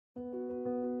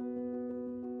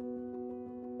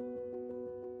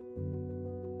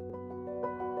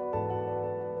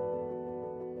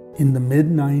In the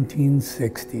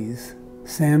mid-1960s,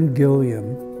 Sam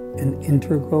Gilliam, an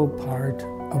integral part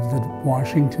of the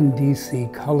Washington, D.C.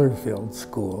 Colorfield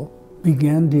School,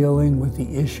 began dealing with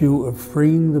the issue of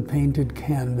freeing the painted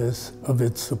canvas of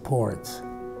its supports,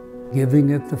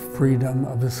 giving it the freedom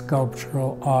of a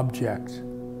sculptural object.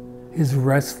 His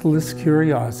restless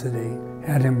curiosity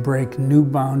had him break new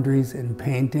boundaries in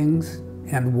paintings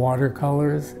and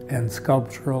watercolors and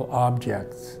sculptural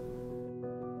objects.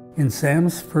 In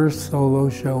Sam's first solo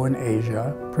show in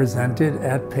Asia, presented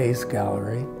at Pace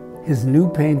Gallery, his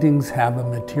new paintings have a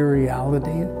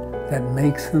materiality that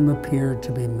makes them appear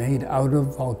to be made out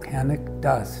of volcanic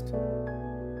dust.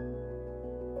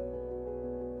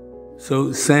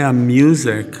 So Sam,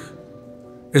 music,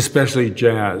 especially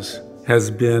jazz,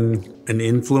 has been an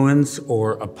influence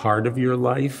or a part of your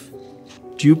life.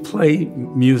 Do you play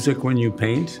music when you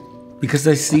paint? Because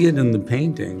I see it in the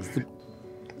paintings.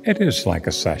 It is like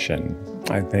a session,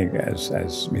 I think,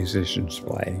 as musicians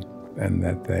play, and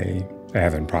that they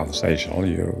have improvisational.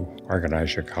 You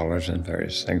organize your colors and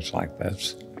various things like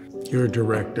this. You're a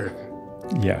director.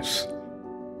 Yes.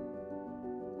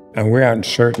 And we aren't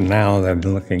certain now that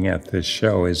looking at this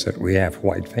show is that we have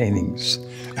white paintings.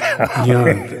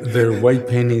 Yeah, they're white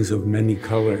paintings of many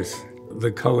colors.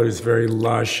 The color is very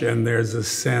lush, and there's a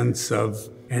sense of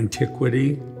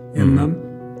antiquity in them.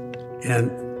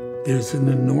 And there's an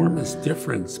enormous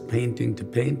difference painting to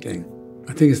painting.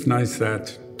 I think it's nice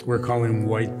that we're calling them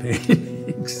white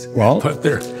paintings, but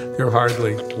they're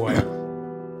hardly white.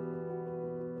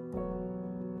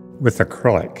 With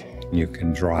acrylic, you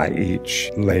can dry each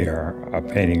layer of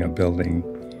painting a building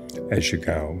as you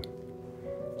go.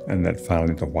 And then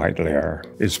finally the white layer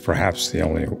is perhaps the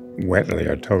only wet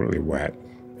layer, totally wet.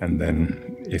 And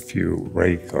then if you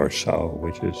rake or so,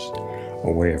 which is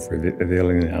a way of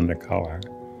revealing the undercolor.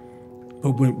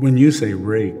 But when you say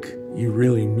rake, you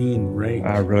really mean rake.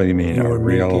 I really mean you a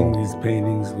real... You were making these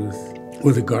paintings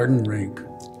with a garden rake.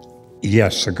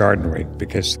 Yes, a garden rake,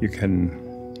 because you can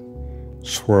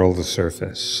swirl the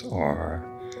surface or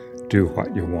do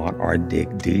what you want or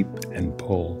dig deep and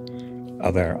pull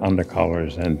other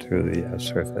undercolors into the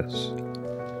surface.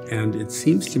 And it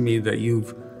seems to me that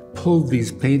you've pulled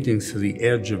these paintings to the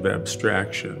edge of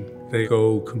abstraction. They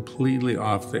go completely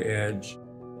off the edge.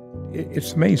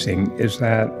 It's amazing is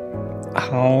that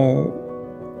how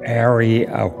airy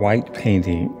a white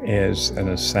painting is in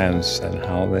a sense, and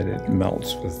how that it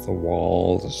melts with the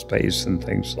wall, the space, and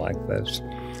things like this.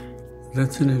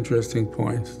 That's an interesting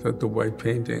point, that the white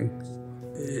painting,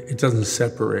 it doesn't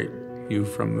separate you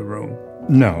from the room.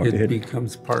 No. It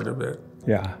becomes part of it.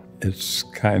 Yeah, it's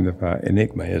kind of an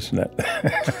enigma, isn't it?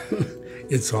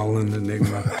 It's all an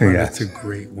enigma, but Yes. It's a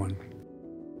great one.